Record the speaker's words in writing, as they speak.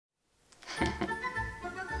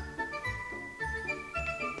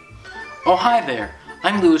Oh, hi there.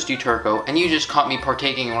 I'm Louis DiTurco, and you just caught me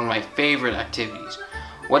partaking in one of my favorite activities.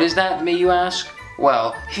 What is that, may you ask?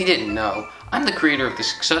 Well, if you didn't know, I'm the creator of the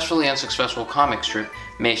successfully unsuccessful comic strip,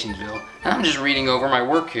 Mationsville, and I'm just reading over my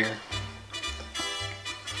work here.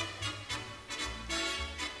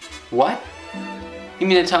 What? You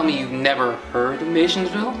mean to tell me you've never heard of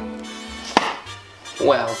Mationsville?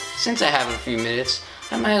 Well, since I have a few minutes,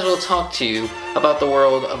 I might as well talk to you about the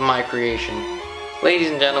world of my creation. Ladies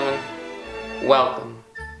and gentlemen, welcome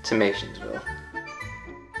to Mationsville.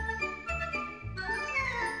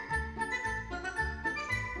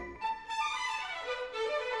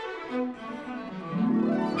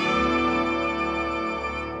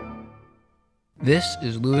 This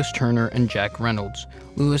is Louis Turner and Jack Reynolds.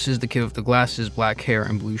 Louis is the kid with the glasses, black hair,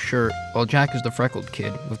 and blue shirt, while Jack is the freckled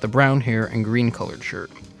kid with the brown hair and green-colored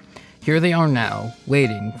shirt. Here they are now,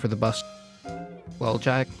 waiting for the bus. Well,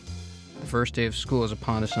 Jack, the first day of school is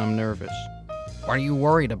upon us and I'm nervous. What are you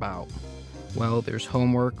worried about? Well, there's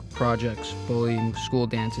homework, projects, bullying, school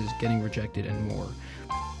dances, getting rejected, and more.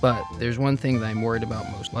 But there's one thing that I'm worried about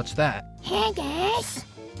most. What's that? Hey, guys.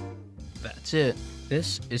 That's it.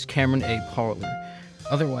 This is Cameron A. Parler,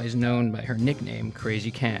 otherwise known by her nickname, Crazy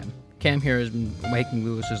Cam. Cam here has been making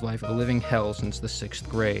Louis's life a living hell since the 6th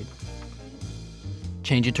grade.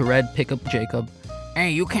 Change it to red, pick up Jacob. Hey,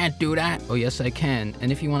 you can't do that. Oh yes I can,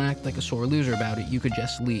 and if you want to act like a sore loser about it, you could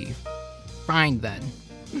just leave. Fine then.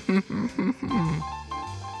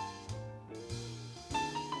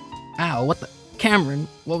 Ow, what the? Cameron,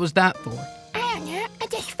 what was that for? I don't know, I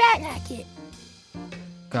just felt like it.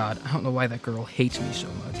 God, I don't know why that girl hates me so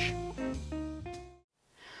much.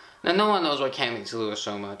 Now, no one knows why Cam hates Louis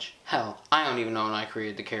so much. Hell, I don't even know when I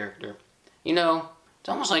created the character. You know, it's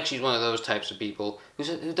almost like she's one of those types of people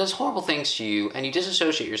who does horrible things to you, and you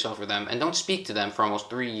disassociate yourself from them and don't speak to them for almost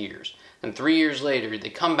 3 years. Then 3 years later, they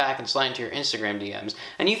come back and slide into your Instagram DMs,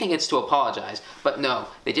 and you think it's to apologize, but no,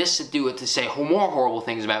 they just do it to say more horrible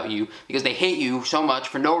things about you because they hate you so much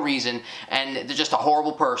for no reason, and they're just a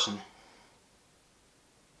horrible person.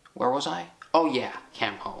 Where was I? Oh yeah,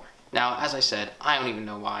 Cam Parler. Now, as I said, I don't even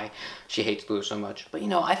know why she hates Louis so much, but you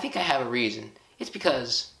know, I think I have a reason. It's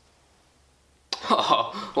because...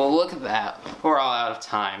 Oh, well look at that. We're all out of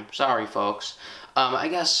time. Sorry, folks. I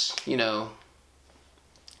guess, you know,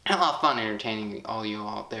 I had a lot of fun entertaining all you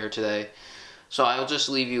out there today, so I'll just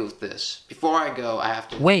leave you with this. Before I go, I have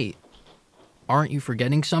to... Wait! Aren't you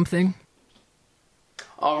forgetting something?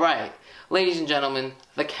 Alright, ladies and gentlemen,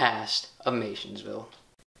 the cast of Mationsville.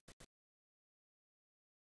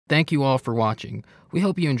 Thank you all for watching. We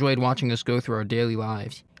hope you enjoyed watching us go through our daily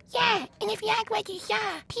lives. Yeah, and if you like what you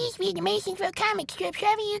saw, please read the Mationsville comic strips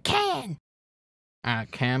wherever you can.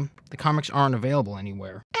 Cam, the comics aren't available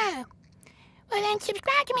anywhere. Oh, well then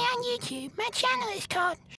subscribe to me on YouTube. My channel is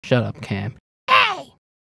called... Shut up, Cam. Hey!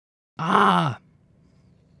 Ah!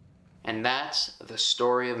 And that's the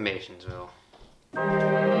story of Mationsville.